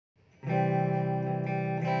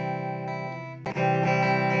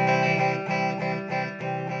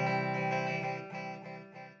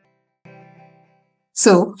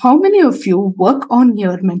So, how many of you work on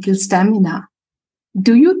your mental stamina?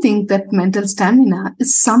 Do you think that mental stamina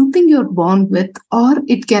is something you're born with or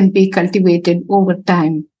it can be cultivated over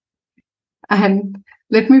time? And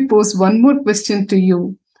let me pose one more question to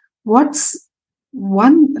you. What's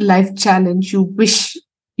one life challenge you wish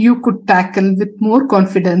you could tackle with more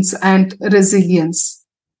confidence and resilience?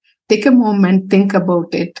 Take a moment, think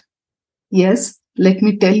about it. Yes, let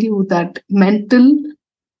me tell you that mental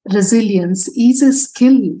resilience is a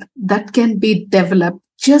skill that can be developed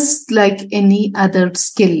just like any other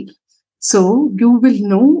skill. So you will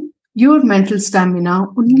know your mental stamina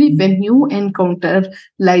only when you encounter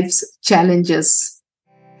life's challenges.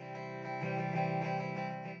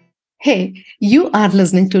 Hey, you are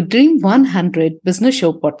listening to Dream 100 Business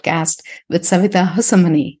Show podcast with Savitha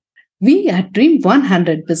Hosamane. We at Dream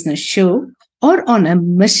 100 Business Show are on a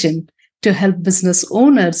mission to help business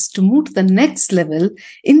owners to move to the next level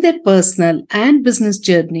in their personal and business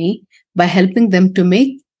journey by helping them to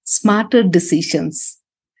make smarter decisions.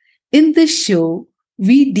 In this show,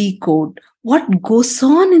 we decode what goes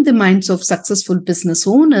on in the minds of successful business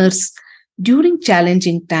owners during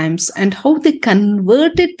challenging times and how they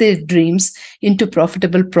converted their dreams into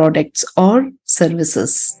profitable products or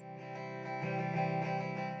services.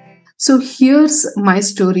 So here's my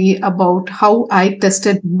story about how I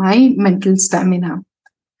tested my mental stamina.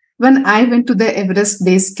 When I went to the Everest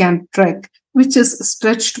Base Camp trek, which is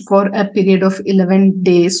stretched for a period of 11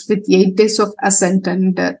 days with 8 days of ascent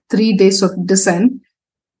and 3 days of descent,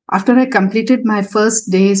 after I completed my first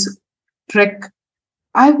day's trek,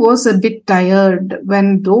 I was a bit tired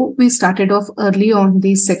when, though we started off early on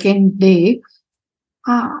the second day,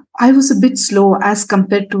 I was a bit slow as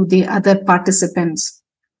compared to the other participants.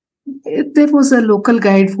 There was a local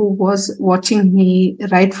guide who was watching me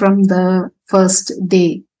right from the first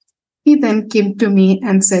day. He then came to me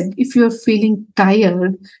and said, if you're feeling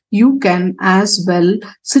tired, you can as well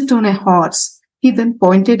sit on a horse. He then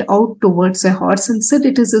pointed out towards a horse and said,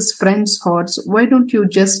 it is his friend's horse. Why don't you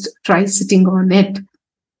just try sitting on it?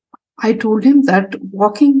 I told him that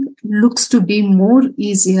walking looks to be more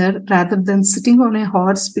easier rather than sitting on a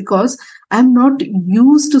horse because I'm not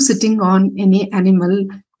used to sitting on any animal,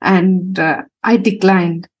 and I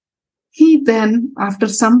declined. He then, after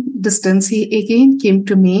some distance, he again came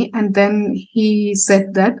to me and then he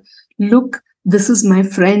said that, look, this is my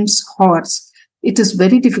friend's horse. It is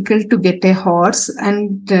very difficult to get a horse,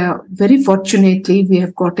 and very fortunately, we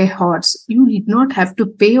have got a horse. You need not have to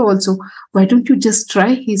pay also. Why don't you just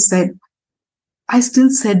try? He said. I still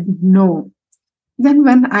said no. Then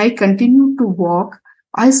when I continued to walk,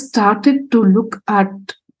 I started to look at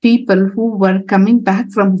people who were coming back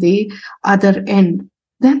from the other end.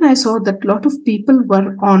 Then I saw that a lot of people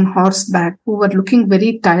were on horseback who were looking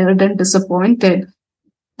very tired and disappointed.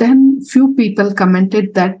 Then few people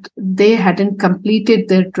commented that they hadn't completed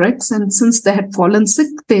their treks, and since they had fallen sick,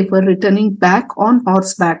 they were returning back on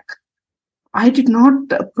horseback. I did not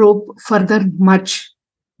probe further much,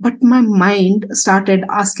 but my mind started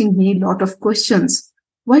asking me a lot of questions.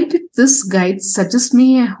 Why did this guide suggest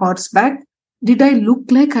me a horseback? Did I look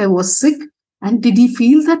like I was sick? And did he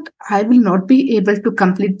feel that I will not be able to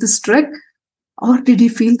complete this trek? Or did he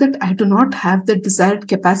feel that I do not have the desired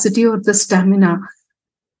capacity or the stamina?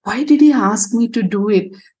 Why did he ask me to do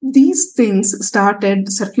it? These things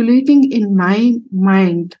started circulating in my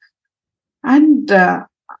mind. And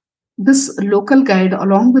this local guide,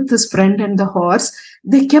 along with his friend and the horse,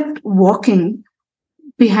 they kept walking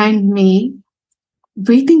behind me,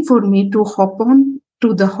 waiting for me to hop on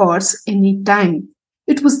to the horse any time.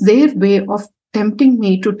 It was their way of tempting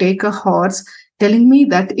me to take a horse, telling me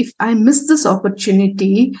that if I miss this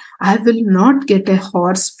opportunity, I will not get a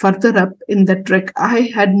horse further up in the trek.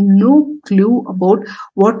 I had no clue about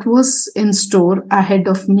what was in store ahead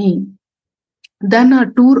of me. Then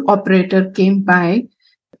a tour operator came by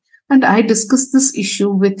and I discussed this issue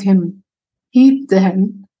with him. He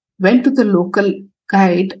then went to the local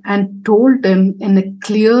guide and told him in a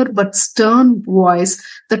clear but stern voice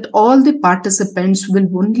that all the participants will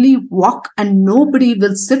only walk and nobody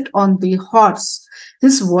will sit on the horse.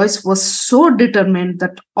 His voice was so determined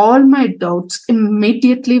that all my doubts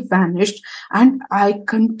immediately vanished and I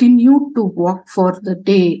continued to walk for the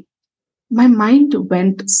day. My mind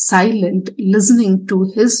went silent listening to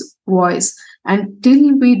his voice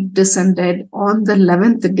until we descended on the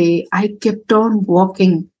 11th day. I kept on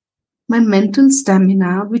walking. My mental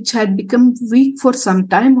stamina, which had become weak for some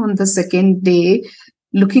time on the second day,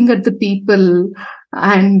 looking at the people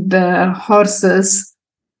and horses,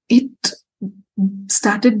 it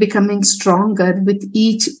started becoming stronger with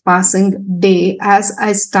each passing day as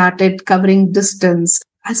I started covering distance.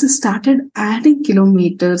 As I started adding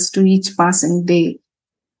kilometers to each passing day,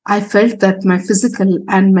 I felt that my physical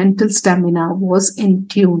and mental stamina was in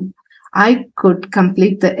tune. I could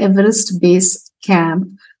complete the Everest base camp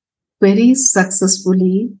very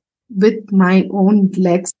successfully with my own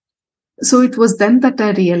legs. So it was then that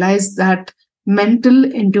I realized that mental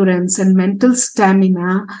endurance and mental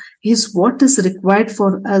stamina is what is required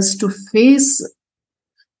for us to face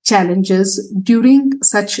challenges during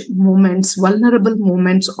such moments, vulnerable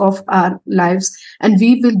moments of our lives, and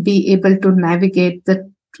we will be able to navigate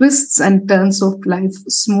the twists and turns of life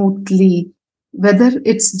smoothly. Whether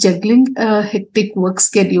it's juggling a hectic work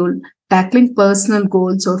schedule, tackling personal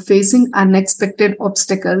goals, or facing unexpected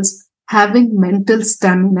obstacles, having mental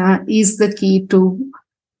stamina is the key to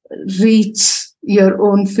reach your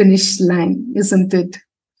own finish line, isn't it?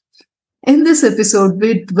 In this episode,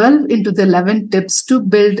 we delve into the 11 tips to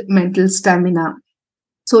build mental stamina.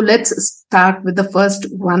 So let's start with the first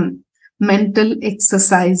one, mental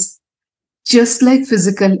exercise. Just like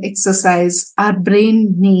physical exercise, our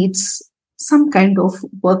brain needs some kind of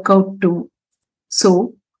workout too.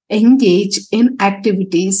 So engage in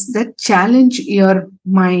activities that challenge your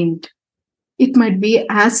mind. It might be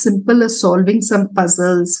as simple as solving some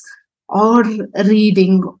puzzles or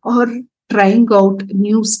reading or trying out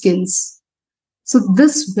new skills. So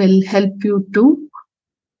this will help you to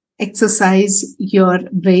exercise your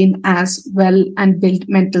brain as well and build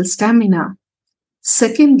mental stamina.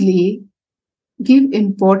 Secondly, give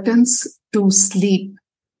importance to sleep.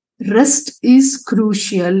 Rest is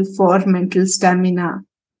crucial for mental stamina.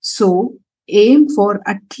 So aim for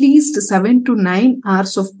at least 7 to 9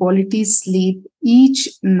 hours of quality sleep each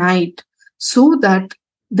night so that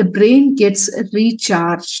the brain gets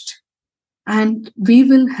recharged and we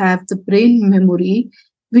will have the brain memory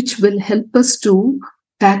which will help us to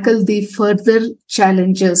tackle the further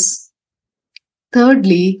challenges.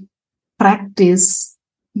 Thirdly, practice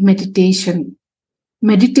meditation.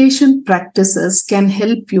 Meditation practices can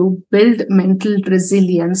help you build mental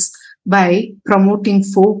resilience by promoting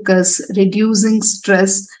focus, reducing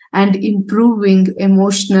stress, and improving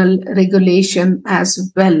emotional regulation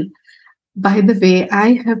as well. By the way,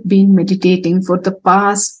 I have been meditating for the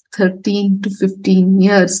past 13 to 15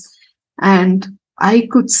 years, and I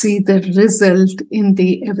could see the result in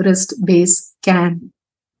the Everest base camp.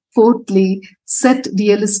 Fourthly, set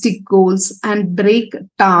realistic goals and break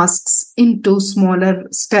tasks into smaller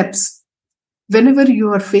steps. Whenever you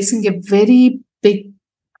are facing a very big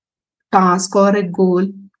task or a goal,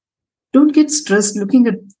 don't get stressed looking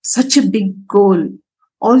at such a big goal.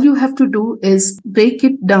 All you have to do is break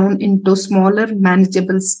it down into smaller,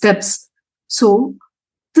 manageable steps. So,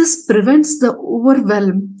 this prevents the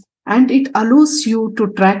overwhelm and it allows you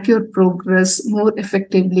to track your progress more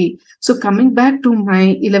effectively. So, coming back to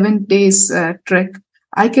my 11 days trek,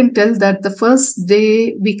 I can tell that the first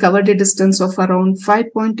day we covered a distance of around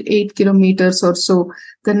 5.8 kilometers or so.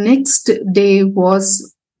 The next day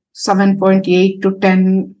was 7.8 to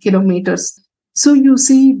 10 kilometers. So you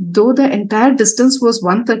see, though the entire distance was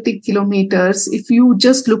 130 kilometers, if you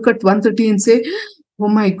just look at 130 and say, oh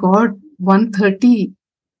my God, 130.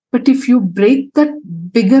 But if you break that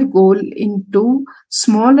bigger goal into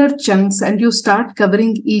smaller chunks and you start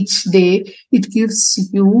covering each day, it gives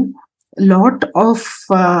you a lot of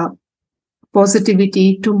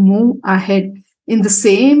positivity to move ahead. In the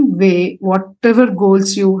same way, whatever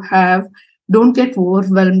goals you have, don't get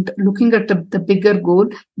overwhelmed looking at the bigger goal.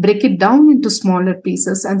 Break it down into smaller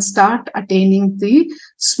pieces and start attaining the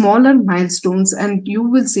smaller milestones, and you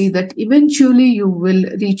will see that eventually you will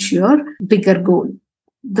reach your bigger goal.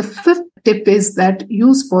 The fifth tip is that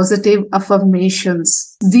use positive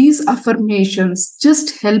affirmations. These affirmations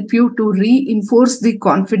just help you to reinforce the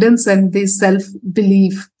confidence and the self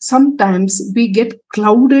belief. Sometimes we get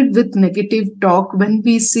clouded with negative talk when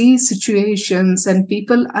we see situations and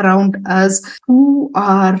people around us who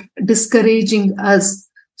are discouraging us.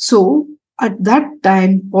 So, at that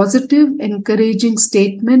time, positive, encouraging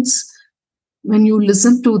statements, when you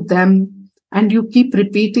listen to them, and you keep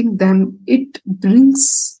repeating them, it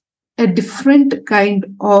brings a different kind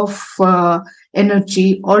of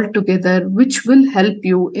energy altogether, which will help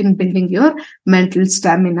you in building your mental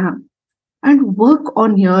stamina. And work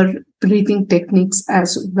on your breathing techniques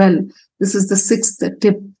as well. This is the sixth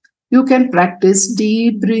tip. You can practice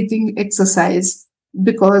deep breathing exercise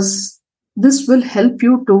because this will help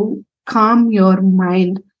you to calm your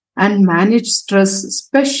mind and manage stress,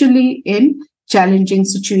 especially in challenging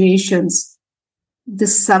situations. The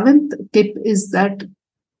seventh tip is that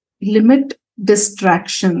limit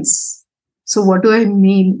distractions. So, what do I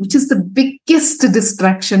mean? Which is the biggest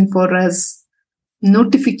distraction for us?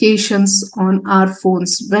 notifications on our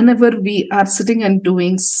phones whenever we are sitting and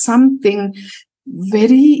doing something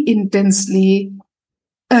very intensely.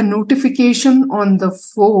 A notification on the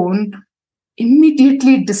phone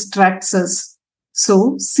immediately distracts us.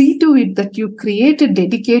 So, see to it that you create a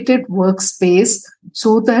dedicated workspace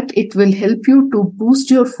so that it will help you to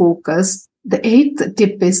boost your focus. The eighth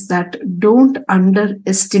tip is that don't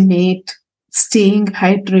underestimate staying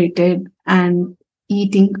hydrated and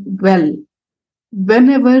eating well.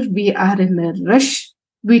 Whenever we are in a rush,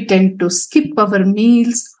 we tend to skip our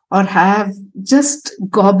meals or have just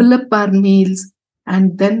gobble up our meals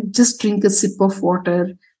and then just drink a sip of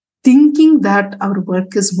water, thinking that our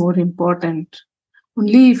work is more important.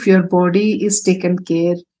 Only if your body is taken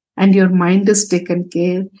care and your mind is taken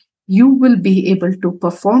care, you will be able to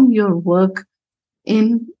perform your work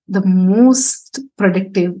in the most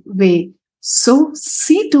productive way. So,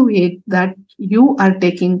 see to it that you are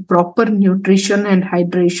taking proper nutrition and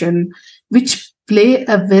hydration, which play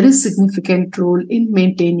a very significant role in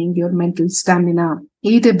maintaining your mental stamina.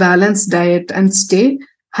 Eat a balanced diet and stay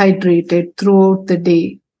hydrated throughout the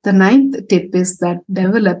day. The ninth tip is that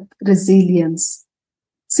develop resilience.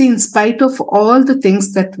 See, in spite of all the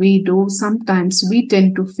things that we do, sometimes we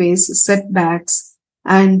tend to face setbacks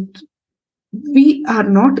and we are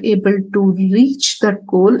not able to reach that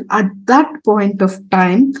goal at that point of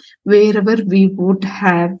time wherever we would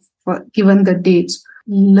have given the dates.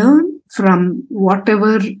 Learn from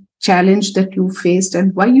whatever challenge that you faced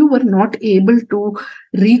and why you were not able to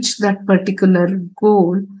reach that particular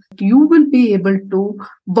goal. You will be able to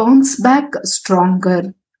bounce back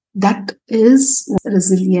stronger. That is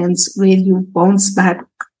resilience, where you bounce back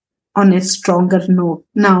on a stronger note.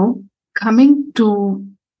 Now, coming to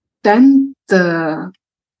 10th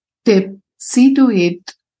tip, see to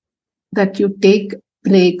it that you take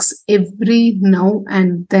breaks every now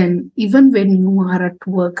and then, even when you are at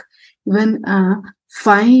work, even a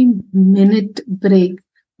 5-minute break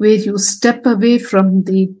where you step away from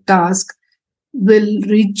the task will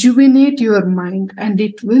rejuvenate your mind and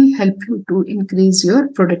it will help you to increase your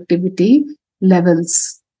productivity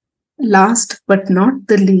levels. Last but not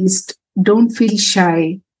the least, don't feel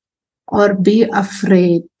shy or be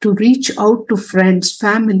afraid to reach out to friends,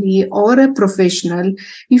 family, or a professional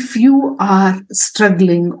if you are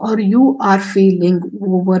struggling or you are feeling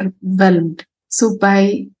overwhelmed. So,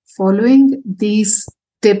 by following these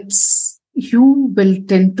tips, you will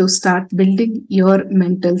tend to start building your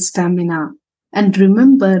mental stamina. And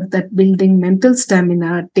remember that building mental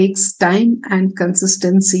stamina takes time and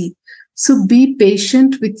consistency. So, be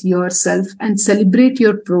patient with yourself and celebrate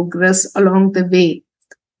your progress along the way.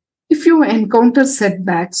 If you encounter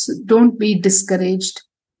setbacks, don't be discouraged.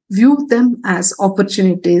 View them as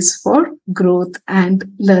opportunities for growth and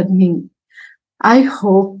learning. I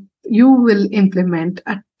hope you will implement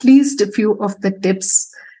at least a few of the tips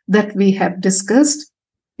that we have discussed.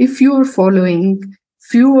 If you are following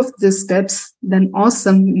few of the steps, then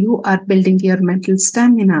awesome, you are building your mental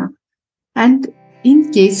stamina. And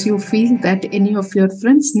in case you feel that any of your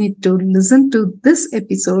friends need to listen to this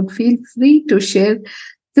episode, feel free to share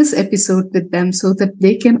this episode with them so that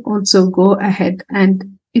they can also go ahead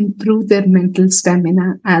and improve their mental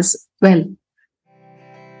stamina as well.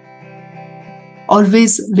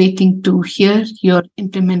 Always waiting to hear your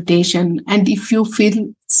implementation. And if you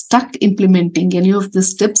feel stuck implementing any of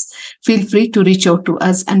these tips, feel free to reach out to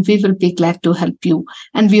us and we will be glad to help you.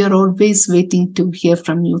 And we are always waiting to hear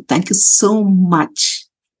from you. Thank you so much.